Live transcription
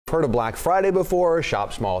Heard of Black Friday before,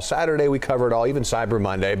 Shop Small Saturday, we covered all, even Cyber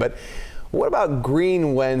Monday. But what about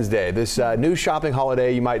Green Wednesday? This new shopping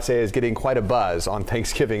holiday, you might say, is getting quite a buzz on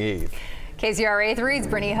Thanksgiving Eve. KCRA 3's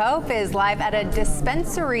Brittany Hope is live at a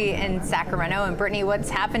dispensary in Sacramento. And Brittany, what's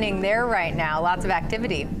happening there right now? Lots of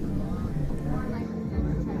activity.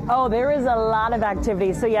 Oh, there is a lot of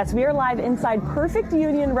activity. So yes, we are live inside Perfect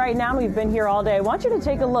Union right now. We've been here all day. I want you to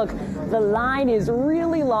take a look. The line is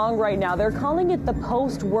really long right now. They're calling it the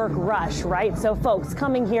post-work rush, right? So folks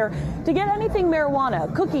coming here to get anything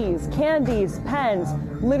marijuana, cookies, candies, pens,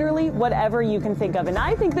 literally whatever you can think of. And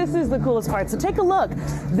I think this is the coolest part. So take a look.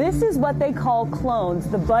 This is what they call clones.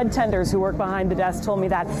 The bud tenders who work behind the desk told me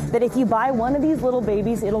that if you buy one of these little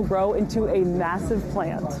babies, it'll grow into a massive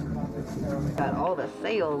plant. Got all the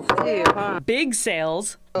sales too, huh? Big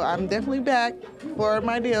sales. I'm definitely back for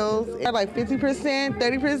my deals. Like 50%,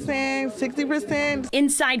 30%, 60%.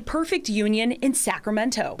 Inside Perfect Union in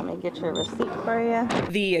Sacramento. Let me get your receipt for you.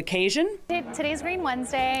 The occasion? Today's Green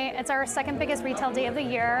Wednesday. It's our second biggest retail day of the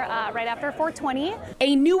year, right after 420.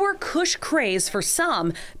 A newer Kush craze for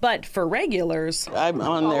some, but for regulars. I'm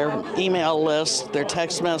on their email list, their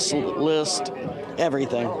text message list,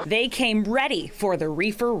 everything. They came ready for the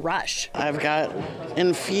reefer rush. I've got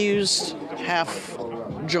infused half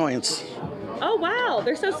joints. Oh wow,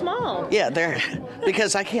 they're so small. Yeah, they're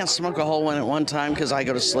because I can't smoke a whole one at one time because I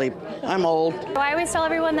go to sleep. I'm old. I always tell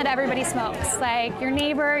everyone that everybody smokes, like your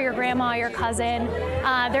neighbor, your grandma, your cousin.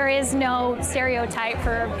 There is no stereotype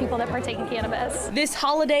for people that partake in cannabis. This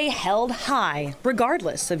holiday held high,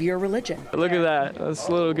 regardless of your religion. Look at that, that's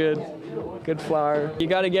a little good flower. You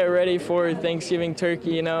gotta get ready for Thanksgiving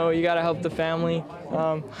turkey, you know, you gotta help the family,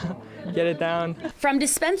 get it down. From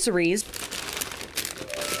dispensaries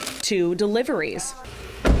to deliveries.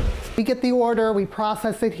 We get the order, we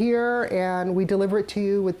process it here, and we deliver it to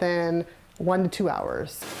you within 1 to 2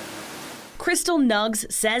 hours. Crystal Nuggs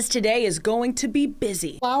says today is going to be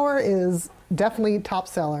busy. Flower is definitely top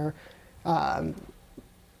seller. Higher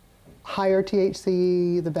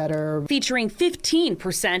THC, the better. Featuring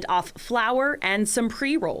 15% off flour and some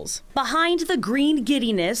pre-rolls. Behind the green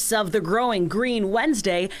giddiness of the growing Green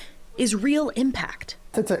Wednesday is real impact.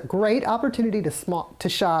 It's a great opportunity to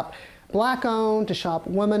shop Black-owned, to shop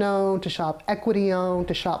women-owned, to shop equity-owned,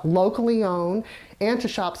 to shop locally owned, and to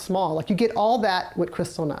shop small. Like, you get all that with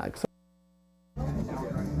Crystal Nuggs.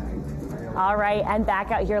 All right, and back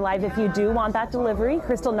out here live, if you do want that delivery,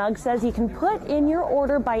 Crystal Nuggs says you can put in your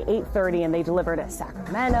order by 8:30, and they deliver to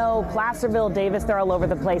Sacramento, Placerville, Davis, they're all over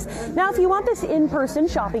the place. Now, if you want this in-person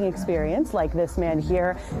shopping experience, like this man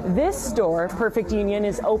here, this store, Perfect Union,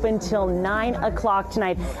 is open till 9 o'clock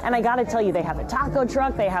tonight. And I gotta tell you, they have a taco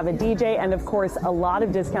truck, they have a DJ, and of course, a lot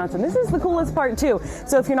of discounts. And this is the coolest part too.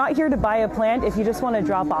 So if you're not here to buy a plant, if you just wanna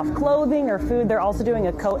drop off clothing or food, they're also doing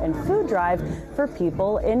a coat and food drive for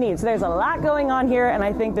people in need. So there's a lot going on here, and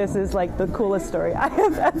I think this is like the coolest story I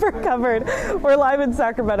have ever covered. We're live in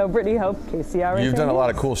Sacramento. Brittany Hope, KCRA. You've done a lot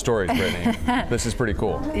of cool stories, Brittany. This is pretty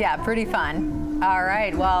cool. Yeah, pretty fun. All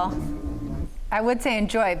right, well, I would say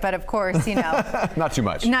enjoy it, but of course, you know. Not too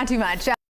much. Not too much.